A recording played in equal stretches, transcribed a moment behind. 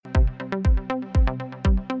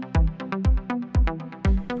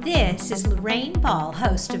This is Lorraine Ball,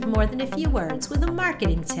 host of More Than a Few Words, with a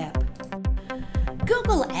marketing tip.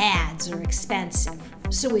 Google Ads are expensive,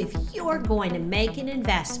 so if you're going to make an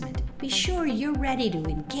investment, be sure you're ready to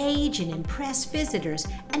engage and impress visitors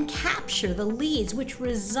and capture the leads which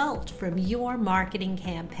result from your marketing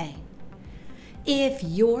campaign. If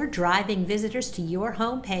you're driving visitors to your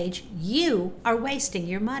homepage, you are wasting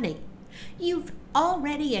your money. You've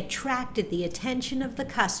already attracted the attention of the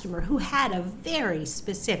customer who had a very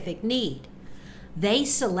specific need. They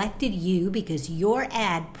selected you because your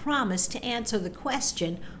ad promised to answer the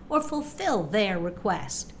question or fulfill their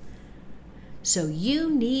request. So you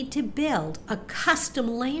need to build a custom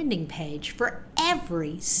landing page for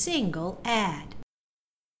every single ad.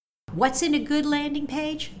 What's in a good landing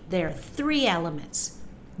page? There are 3 elements.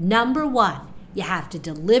 Number 1, you have to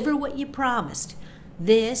deliver what you promised.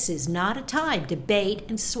 This is not a time to bait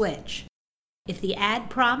and switch. If the ad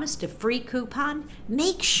promised a free coupon,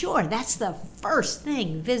 make sure that's the first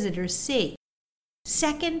thing visitors see.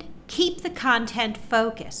 Second, keep the content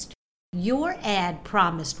focused. Your ad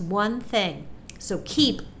promised one thing, so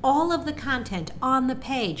keep all of the content on the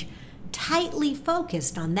page tightly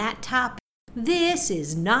focused on that topic. This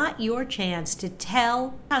is not your chance to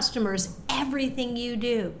tell customers everything you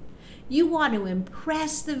do. You want to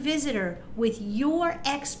impress the visitor with your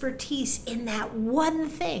expertise in that one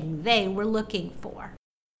thing they were looking for.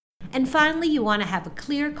 And finally, you want to have a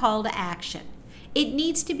clear call to action. It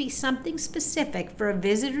needs to be something specific for a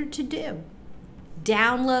visitor to do.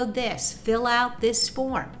 Download this, fill out this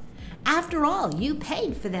form. After all, you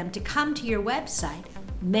paid for them to come to your website.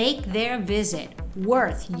 Make their visit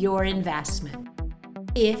worth your investment.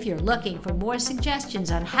 If you're looking for more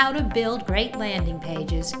suggestions on how to build great landing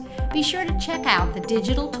pages, be sure to check out the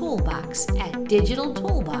Digital Toolbox at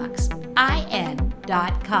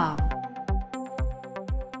digitaltoolboxin.com.